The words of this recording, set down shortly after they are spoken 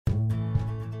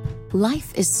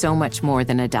Life is so much more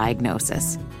than a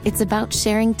diagnosis. It's about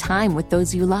sharing time with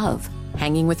those you love,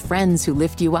 hanging with friends who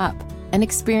lift you up, and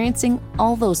experiencing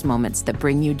all those moments that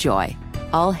bring you joy.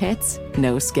 All hits,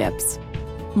 no skips.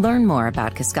 Learn more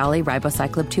about Kisqali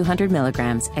Ribociclib 200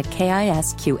 milligrams at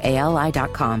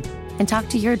KISQALI.com and talk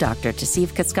to your doctor to see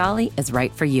if Kisqali is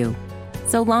right for you.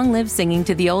 So long live singing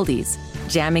to the oldies,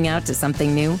 jamming out to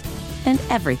something new, and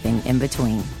everything in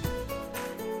between.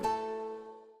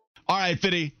 All right,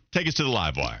 Fitty, take us to the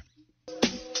live wire.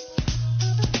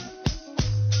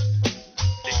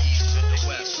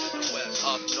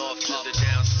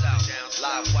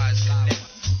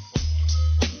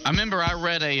 I remember I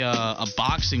read a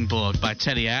boxing book by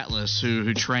Teddy Atlas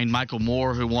who trained Michael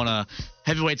Moore, who won a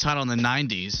heavyweight title in the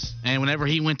 90s. And whenever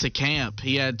he went to camp,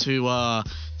 he had to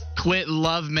quit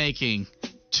lovemaking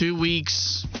 2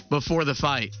 weeks before the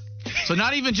fight. So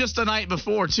not even just the night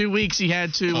before, 2 weeks he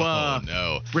had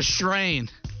to restrain.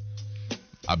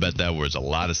 I bet that was a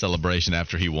lot of celebration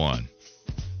after he won.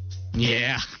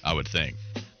 Yeah. I would think.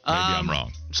 Maybe I'm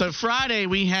wrong. So Friday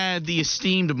we had the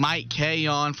esteemed Mike Kay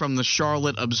on from the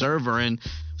Charlotte Observer, and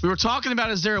we were talking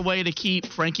about, is there a way to keep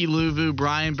Frankie Louvu,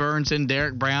 Brian Burns, and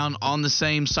Derek Brown on the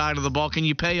same side of the ball? Can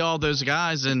you pay all those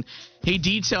guys? And he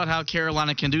detailed how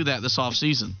Carolina can do that this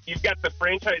offseason. You've got the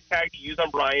franchise tag to use on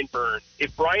Brian Burns.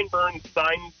 If Brian Burns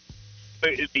signs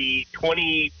the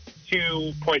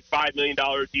 $22.5 million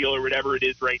deal or whatever it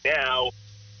is right now,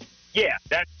 yeah,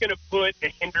 that's going to put a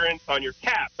hindrance on your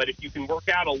cap. But if you can work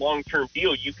out a long-term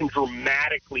deal, you can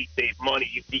dramatically save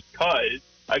money because,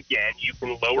 again, you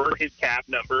can lower his cap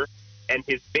number and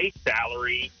his base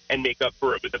salary and make up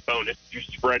for it with a bonus you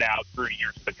spread out through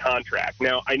years of the contract.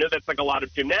 Now, I know that's like a lot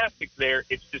of gymnastics there.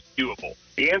 It's just doable.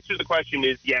 The answer to the question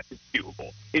is yes, it's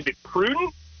doable. Is it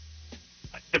prudent?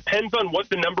 Depends on what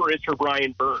the number is for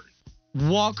Brian Burns.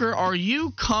 Walker, are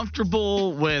you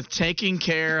comfortable with taking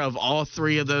care of all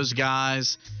three of those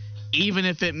guys, even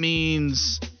if it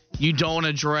means you don't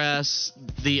address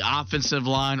the offensive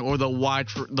line or the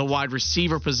wide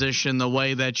receiver position the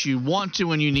way that you want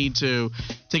to and you need to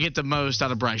get the most out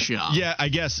of Bryce Young? Yeah, I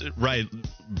guess, right,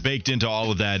 baked into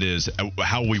all of that is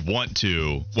how we want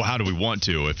to. Well, how do we want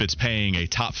to? If it's paying a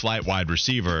top-flight wide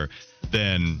receiver,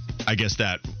 then I guess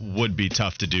that would be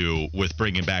tough to do with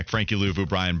bringing back Frankie Louvu,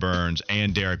 Brian Burns,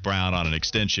 and Derek Brown on an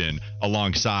extension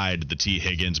alongside the T.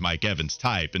 Higgins, Mike Evans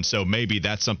type. And so maybe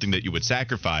that's something that you would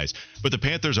sacrifice. But the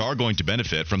Panthers are going to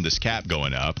benefit from this cap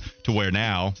going up to where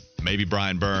now maybe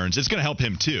Brian Burns, it's going to help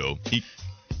him too.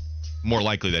 More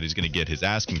likely that he's going to get his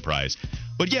asking price.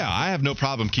 But yeah, I have no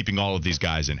problem keeping all of these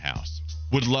guys in-house.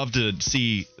 Would love to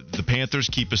see the Panthers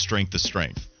keep a strength to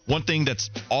strength. One thing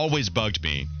that's always bugged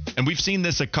me, and we've seen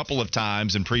this a couple of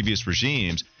times in previous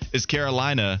regimes, is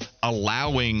Carolina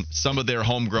allowing some of their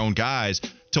homegrown guys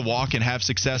to walk and have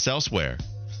success elsewhere.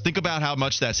 Think about how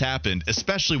much that's happened,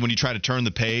 especially when you try to turn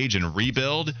the page and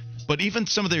rebuild. But even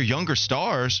some of their younger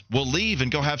stars will leave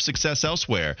and go have success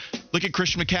elsewhere. Look at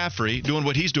Christian McCaffrey doing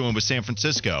what he's doing with San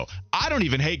Francisco. I don't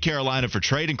even hate Carolina for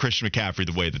trading Christian McCaffrey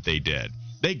the way that they did.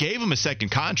 They gave him a second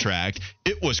contract.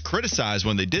 It was criticized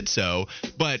when they did so,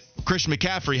 but Christian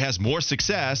McCaffrey has more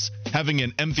success having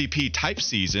an MVP-type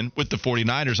season with the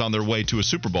 49ers on their way to a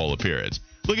Super Bowl appearance.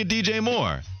 Look at DJ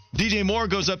Moore. DJ Moore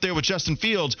goes up there with Justin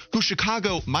Fields, who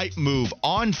Chicago might move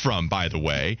on from, by the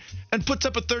way, and puts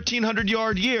up a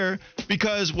 1,300-yard year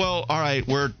because, well, all right,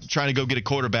 we're trying to go get a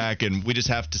quarterback, and we just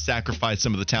have to sacrifice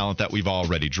some of the talent that we've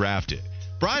already drafted.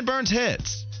 Brian Burns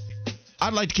hits.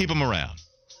 I'd like to keep him around.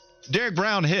 Derek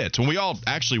Brown hits when we all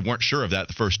actually weren't sure of that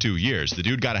the first 2 years. The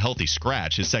dude got a healthy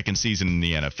scratch his second season in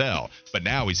the NFL, but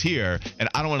now he's here, and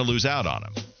I don't want to lose out on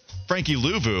him. Frankie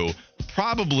Louvu,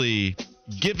 probably,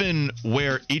 given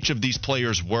where each of these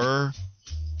players were,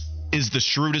 is the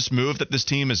shrewdest move that this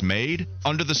team has made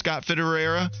under the Scott Fitterer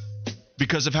era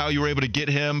because of how you were able to get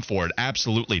him for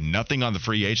absolutely nothing on the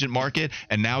free agent market,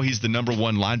 and now he's the number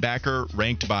one linebacker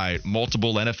ranked by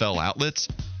multiple NFL outlets.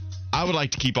 I would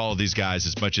like to keep all of these guys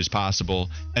as much as possible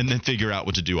and then figure out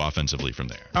what to do offensively from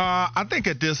there. I think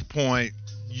at this point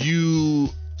you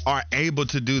are able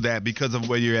to do that because of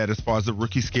where you're at as far as the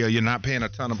rookie scale. You're not paying a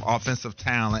ton of offensive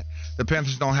talent. The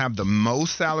Panthers don't have the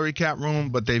most salary cap room,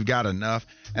 but they've got enough.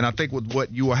 And I think with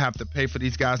what you will have to pay for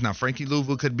these guys, now Frankie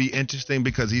Louvu could be interesting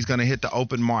because he's going to hit the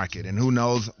open market, and who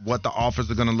knows what the offers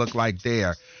are going to look like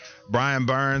there. Brian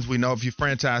Burns, we know if you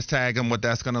franchise tag him, what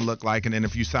that's going to look like. And then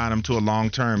if you sign him to a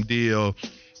long-term deal,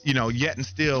 you know, yet and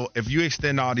still, if you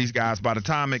extend all these guys, by the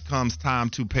time it comes time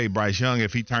to pay Bryce Young,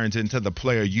 if he turns into the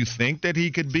player you think that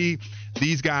he could be,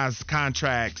 these guys'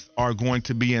 contracts are going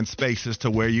to be in spaces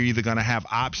to where you're either going to have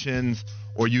options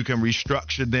or you can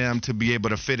restructure them to be able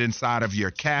to fit inside of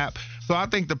your cap. So I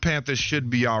think the Panthers should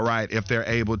be all right if they're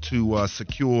able to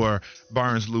secure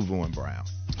Burns, Louvu, and Brown.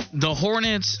 The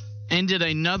Hornets ended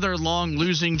another long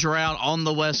losing drought on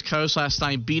the West Coast last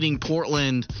night, beating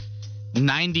Portland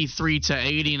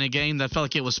 93-80 in a game that felt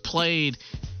like it was played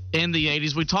in the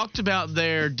 80s. We talked about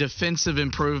their defensive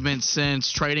improvements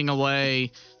since trading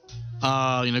away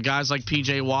guys like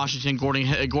P.J. Washington,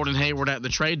 Gordon Hayward at the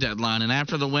trade deadline. And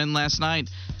after the win last night,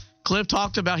 Cliff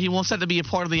talked about he wants that to be a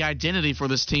part of the identity for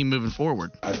this team moving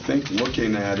forward. I think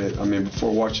looking at it,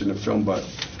 before watching the film, but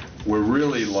we're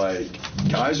really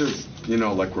guys are,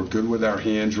 we're good with our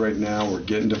hands right now. We're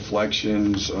getting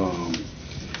deflections.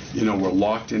 We're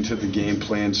locked into the game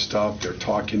plan stuff. They're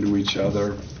talking to each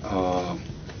other.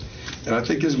 And I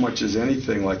think as much as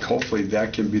anything, hopefully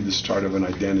that can be the start of an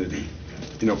identity.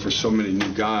 For so many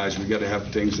new guys, we got to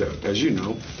have things that, as you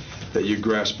know, that you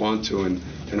grasp onto, and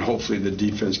hopefully the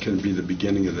defense can be the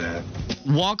beginning of that.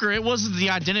 Walker, it wasn't the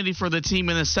identity for the team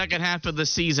in the second half of the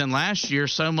season last year,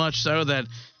 so much so that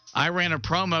I ran a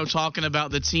promo talking about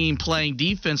the team playing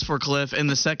defense for Cliff in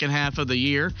the second half of the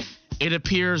year. It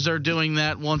appears they're doing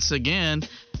that once again.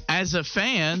 As a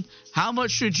fan, how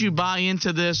much should you buy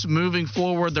into this moving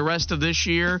forward the rest of this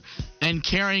year and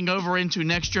carrying over into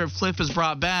next year if Cliff is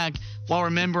brought back, while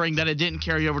remembering that it didn't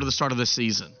carry over to the start of the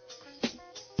season?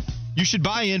 You should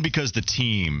buy in because the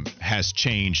team has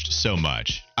changed so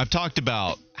much. I've talked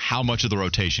about how much of the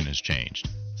rotation has changed.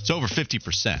 It's over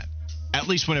 50%, at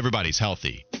least when everybody's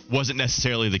healthy. Wasn't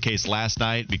necessarily the case last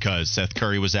night because Seth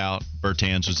Curry was out,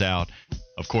 Bertans was out.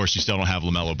 Of course, you still don't have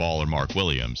LaMelo Ball or Mark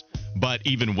Williams. But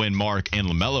even when Mark and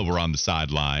LaMelo were on the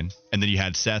sideline, and then you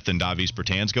had Seth and Davis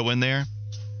Bertans go in there,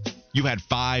 you had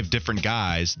 5 different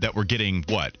guys that were getting,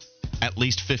 at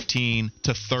least 15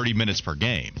 to 30 minutes per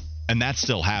game. And that's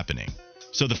still happening.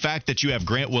 So the fact that you have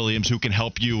Grant Williams, who can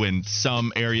help you in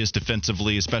some areas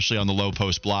defensively, especially on the low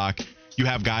post block. You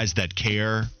have guys that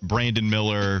care. Brandon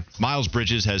Miller, Miles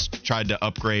Bridges has tried to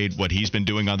upgrade what he's been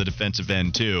doing on the defensive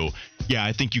end too. Yeah,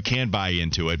 I think you can buy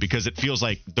into it because it feels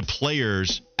like the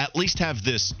players at least have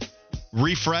this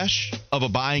refresh of a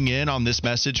buying in on this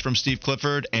message from Steve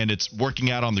Clifford, and it's working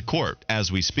out on the court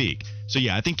as we speak. So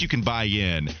yeah, I think you can buy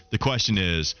in. The question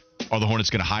is, are the Hornets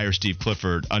going to hire Steve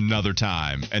Clifford another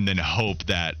time and then hope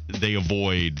that they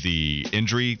avoid the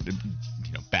injury,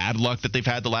 bad luck that they've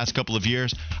had the last couple of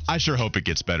years? I sure hope it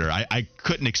gets better. I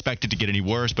couldn't expect it to get any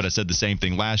worse, but I said the same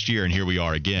thing last year, and here we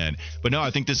are again. But no, I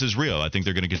think this is real. I think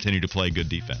they're going to continue to play good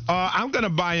defense. I'm going to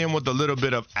buy in with a little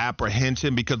bit of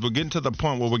apprehension because we're getting to the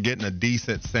point where we're getting a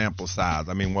decent sample size.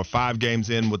 We're 5 games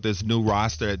in with this new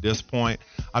roster at this point.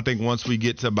 I think once we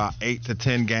get to about 8 to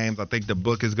 10 games, I think the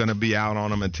book is going to be out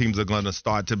on them, and teams are going to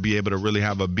start to be able to really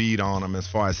have a beat on them as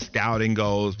far as scouting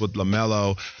goes, with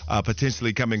LaMelo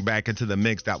potentially coming back into the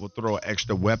mix. That would throw an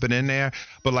extra weapon in there.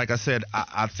 But like I said,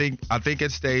 I think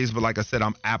it stays. But like I said,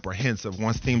 I'm apprehensive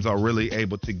once teams are really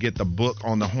able to get the book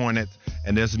on the Hornets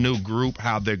and this new group,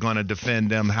 how they're going to defend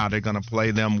them, how they're going to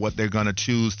play them, what they're going to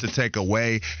choose to take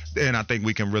away. Then I think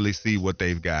we can really see what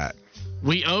they've got.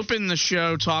 We opened the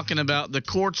show talking about the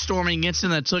court storming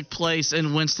incident that took place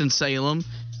in Winston-Salem.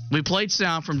 We played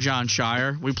sound from John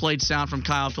Shire. We played sound from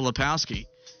Kyle Filipowski.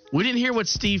 We didn't hear what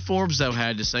Steve Forbes, though,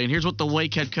 had to say. And here's what the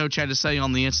Wake head coach had to say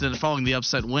on the incident following the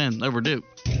upset win over Duke.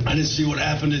 I didn't see what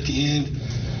happened at the end.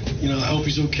 I hope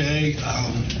he's okay.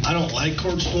 I don't like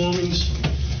court stormings.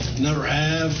 Never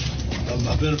have.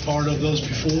 I've been a part of those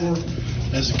before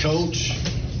as a coach.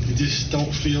 I just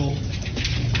don't feel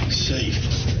safe.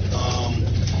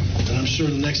 And I'm sure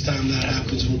the next time that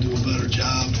happens, we'll do a better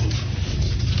job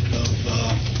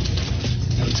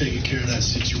of taking care of that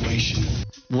situation.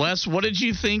 Wes, what did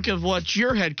you think of what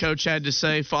your head coach had to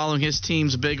say following his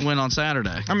team's big win on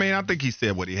Saturday? I think he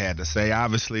said what he had to say.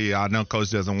 Obviously, I know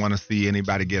Coach doesn't want to see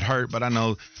anybody get hurt, but I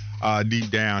know deep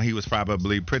down he was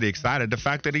probably pretty excited. The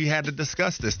fact that he had to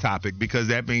discuss this topic because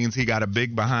that means he got a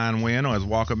big behind win, or as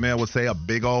Walker Mill would say, a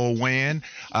big old win.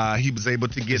 He was able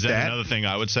to get Is that another thing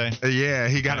I would say? Yeah,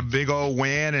 he got a big old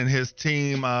win, and his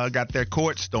team got their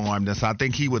court stormed. And so I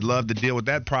think he would love to deal with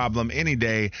that problem any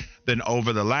day than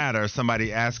over the ladder.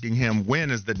 Somebody asking him, when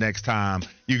is the next time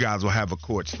you guys will have a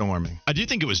court storming? I do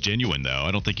think it was genuine, though. I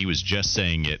don't think he was just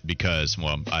saying it because,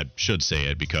 I should say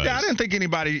it because. Yeah, I didn't think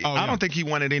anybody, I don't think he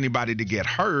wanted anybody to get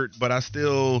hurt, but I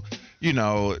still,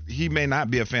 he may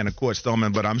not be a fan of court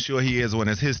storming, but I'm sure he is when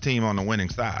it's his team on the winning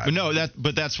side. But no,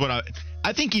 that's what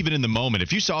I think even in the moment,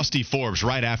 if you saw Steve Forbes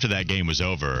right after that game was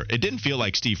over, it didn't feel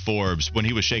like Steve Forbes when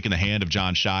he was shaking the hand of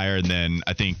Jon Scheyer, and then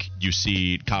I think you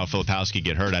see Kyle Filipowski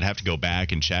get hurt. I'd have to go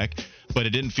back and check. But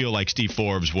it didn't feel like Steve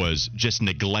Forbes was just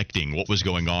neglecting what was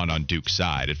going on Duke's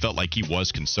side. It felt like he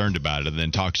was concerned about it and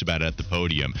then talks about it at the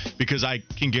podium. Because I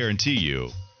can guarantee you,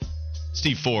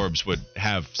 Steve Forbes would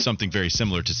have something very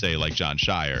similar to say like Jon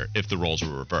Scheyer if the roles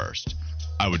were reversed.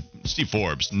 Steve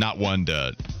Forbes, not one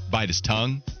to bite his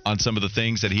tongue on some of the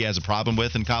things that he has a problem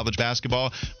with in college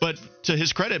basketball. But to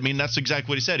his credit, I mean, that's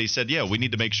exactly what he said. He said, yeah, we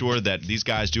need to make sure that these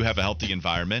guys do have a healthy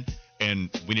environment,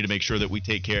 and we need to make sure that we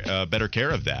take better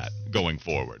care of that going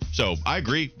forward. So I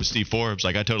agree with Steve Forbes.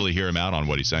 Like, I totally hear him out on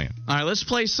what he's saying. All right, let's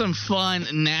play some fun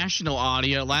national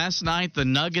audio. Last night, the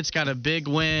Nuggets got a big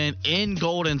win in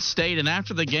Golden State, and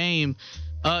after the game,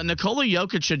 Nikola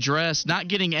Jokic addressed not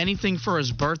getting anything for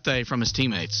his birthday from his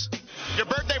teammates. Your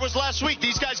birthday was last week.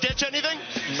 These guys get you anything?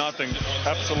 Nothing.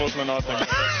 Absolutely nothing.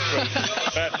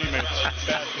 Bad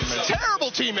teammates.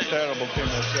 Terrible teammates.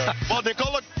 Yeah. Well,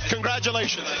 Nikola,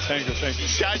 congratulations. Thank you.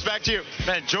 Guys, back to you.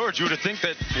 Man, George, you would think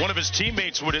that one of his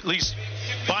teammates would at least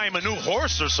buy him a new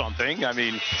horse or something. I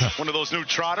mean, one of those new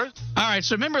trotters. All right,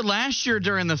 so remember last year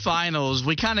during the finals,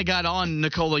 we kind of got on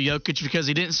Nikola Jokic because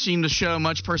he didn't seem to show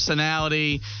much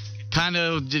personality. Kind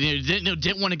of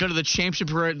didn't want to go to the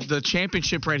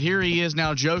championship. Right here he is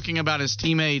now joking about his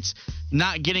teammates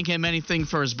not getting him anything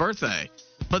for his birthday.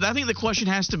 But I think the question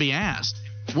has to be asked.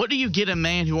 What do you get a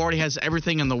man who already has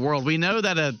everything in the world? We know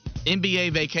that a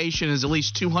NBA vacation is at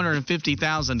least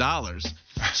 $250,000.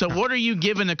 So what are you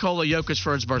giving Nikola Jokic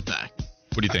for his birthday?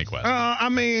 What do you think, Wes? I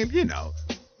mean,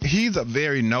 he's a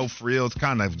very no-frills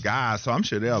kind of guy, so I'm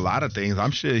sure there are a lot of things.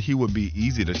 I'm sure he would be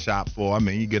easy to shop for. I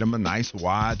mean, you get him a nice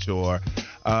watch, or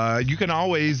you can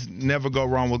always never go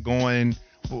wrong with going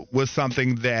with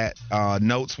something that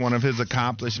notes one of his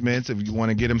accomplishments. If you want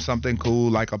to get him something cool,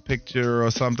 like a picture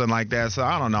or something like that. So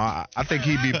I don't know. I think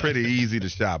he'd be pretty easy to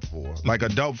shop for. Like a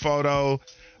dope photo,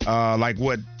 like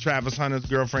what Travis Hunter's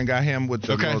girlfriend got him with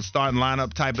the little starting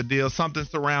lineup type of deal. Something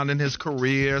surrounding his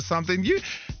career, something.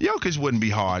 Jokic wouldn't be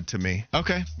hard to me.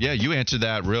 Okay. Yeah, you answered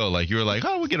that real. Like, you were like,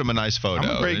 oh, we'll get him a nice photo.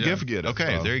 I'm a great gift getter.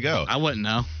 Okay, there you go. I wouldn't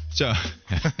know. So,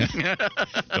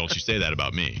 don't you say that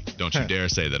about me. Don't you dare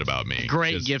say that about me.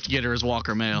 Great gift getter is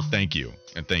Walker Mail. Thank you.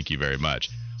 And thank you very much.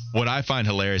 What I find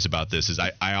hilarious about this is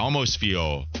I almost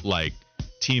feel like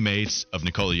teammates of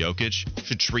Nikola Jokic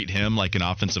should treat him like an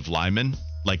offensive lineman,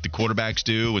 like the quarterbacks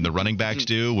do and the running backs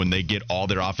do when they get all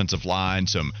their offensive line,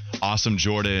 some awesome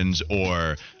Jordans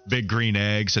or big green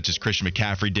eggs, such as Christian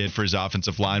McCaffrey did for his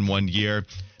offensive line one year.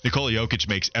 Nikola Jokic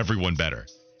makes everyone better.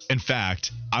 In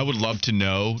fact, I would love to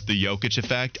know the Jokic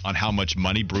effect on how much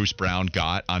money Bruce Brown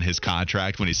got on his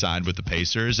contract when he signed with the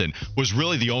Pacers and was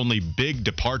really the only big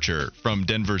departure from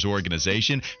Denver's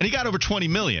organization. And he got over $20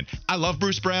 million. I love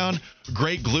Bruce Brown,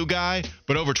 great glue guy,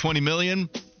 but over $20 million,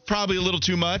 probably a little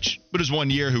too much. But it's 1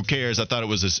 year, who cares? I thought it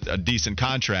was a decent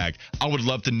contract. I would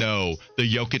love to know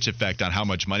the Jokic effect on how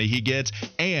much money he gets.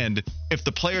 And if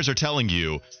the players are telling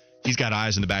you, he's got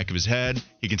eyes in the back of his head,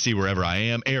 he can see wherever I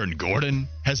am. Aaron Gordon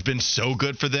has been so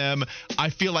good for them.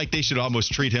 I feel like they should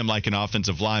almost treat him like an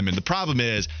offensive lineman. The problem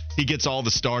is he gets all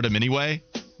the stardom anyway.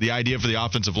 The idea for the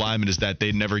offensive lineman is that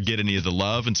they never get any of the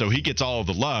love, and so he gets all of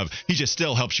the love. He just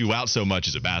still helps you out so much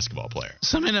as a basketball player.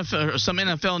 Some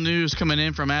NFL news coming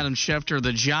in from Adam Schefter.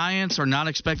 The Giants are not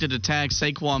expected to tag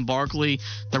Saquon Barkley.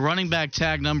 The running back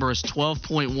tag number is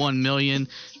 $12.1 million.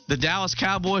 The Dallas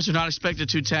Cowboys are not expected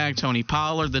to tag Tony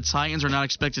Pollard. The Titans are not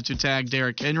expected to tag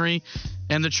Derrick Henry.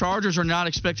 And the Chargers are not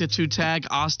expected to tag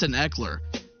Austin Eckler.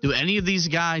 Do any of these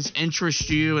guys interest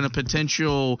you in a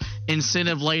potential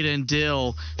incentive-laden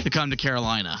deal to come to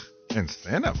Carolina?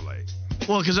 Incentive-laden?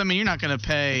 Well, because, you're not going to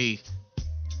pay...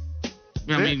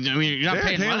 you're not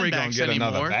paying running backs anymore.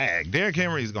 Another bag. Derrick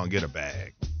Henry's going to get a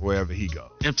bag wherever he goes.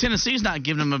 If Tennessee's not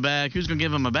giving him a bag, who's going to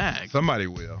give him a bag? Somebody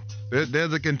will.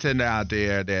 There's a contender out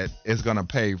there that is going to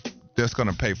pay. That's going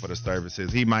to pay for the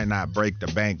services. He might not break the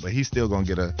bank, but he's still going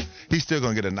to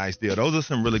get a nice deal. Those are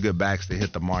some really good backs to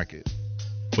hit the market.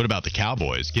 What about the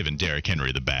Cowboys giving Derrick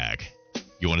Henry the bag?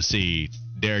 You want to see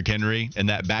Derrick Henry in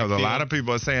that backfield? Because a lot of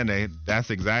people are saying that's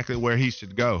exactly where he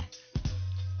should go.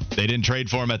 They didn't trade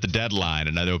for him at the deadline,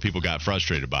 and I know people got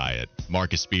frustrated by it.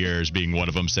 Marcus Spears being one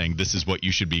of them, saying this is what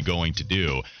you should be going to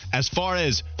do. As far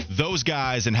as those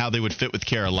guys and how they would fit with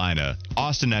Carolina,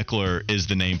 Austin Eckler is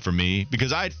the name for me,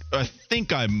 because I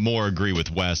think I more agree with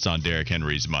Wes on Derrick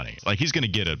Henry's money. Like, he's going to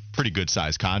get a pretty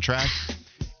good-sized contract.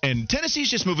 And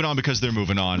Tennessee's just moving on because they're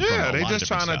moving on. Yeah, they're just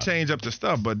trying to change up the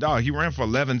stuff. But, dog, he ran for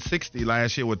 1160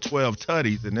 last year with 12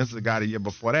 tutties, and this is a guy the year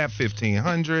before that,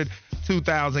 1,500.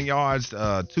 2,000 yards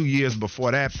 2 years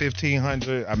before that,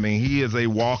 1,500. I mean, he is a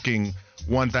walking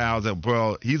 1,000.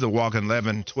 Bro, he's a walking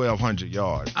 1,200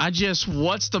 yards.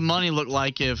 What's the money look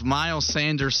like if Miles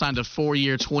Sanders signed a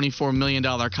 4-year, $24 million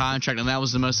contract, and that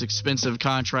was the most expensive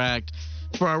contract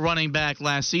for a running back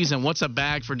last season? What's a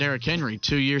bag for Derrick Henry?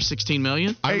 2 years, $16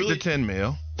 million? 8 to 10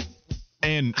 mil.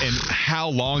 And how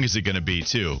long is it going to be,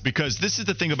 too? Because this is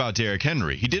the thing about Derrick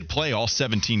Henry. He did play all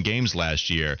 17 games last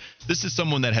year. This is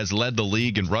someone that has led the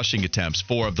league in rushing attempts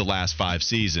 4 of the last 5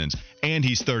 seasons, and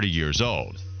he's 30 years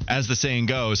old. As the saying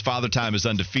goes, father time is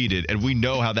undefeated, and we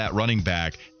know how that running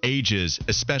back ages,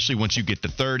 especially once you get to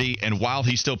 30. And while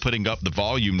he's still putting up the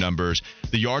volume numbers,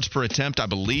 the yards per attempt, I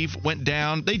believe, went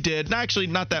down. They did. Actually,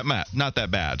 not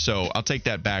that bad. So I'll take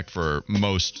that back for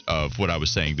most of what I was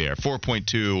saying there.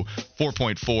 4.2,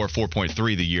 4.4,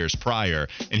 4.3 the years prior.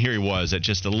 And here he was at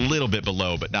just a little bit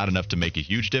below, but not enough to make a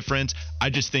huge difference. I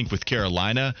just think with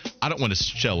Carolina, I don't want to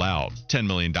shell out $10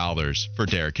 million for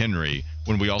Derrick Henry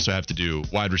when we also have to do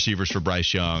wide receivers for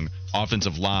Bryce Young,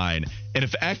 offensive line. And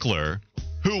if Eckler,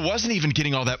 who wasn't even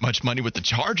getting all that much money with the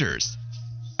Chargers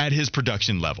at his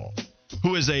production level,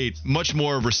 who is a much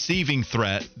more receiving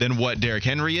threat than what Derrick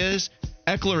Henry is,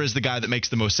 Eckler is the guy that makes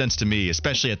the most sense to me,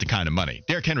 especially at the kind of money.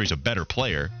 Derrick Henry's a better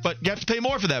player, but you have to pay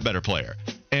more for that better player.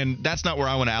 And that's not where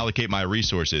I want to allocate my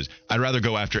resources. I'd rather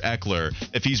go after Eckler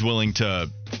if he's willing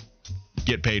to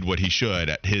get paid what he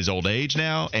should at his old age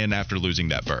now and after losing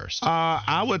that burst.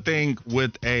 I would think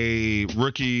with a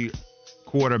rookie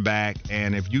quarterback,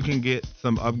 and if you can get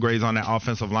some upgrades on that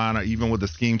offensive line, or even with the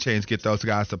scheme change, get those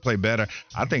guys to play better,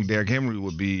 I think Derrick Henry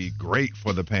would be great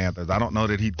for the Panthers. I don't know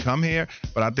that he'd come here,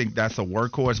 but I think that's a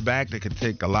workhorse back that could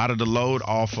take a lot of the load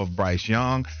off of Bryce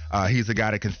Young. He's a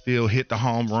guy that can still hit the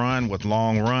home run with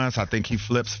long runs. I think he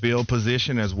flips field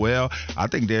position as well. I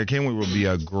think Derrick Henry would be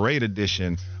a great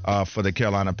addition for the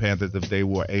Carolina Panthers if they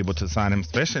were able to sign him,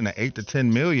 especially in the 8 to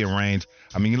 10 million range.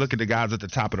 I mean, you look at the guys at the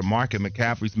top of the market.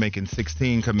 McCaffrey's making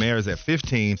 16, Kamara's at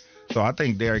 15. So I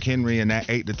think Derrick Henry in that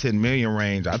 8 to 10 million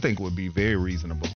range, I think would be very reasonable.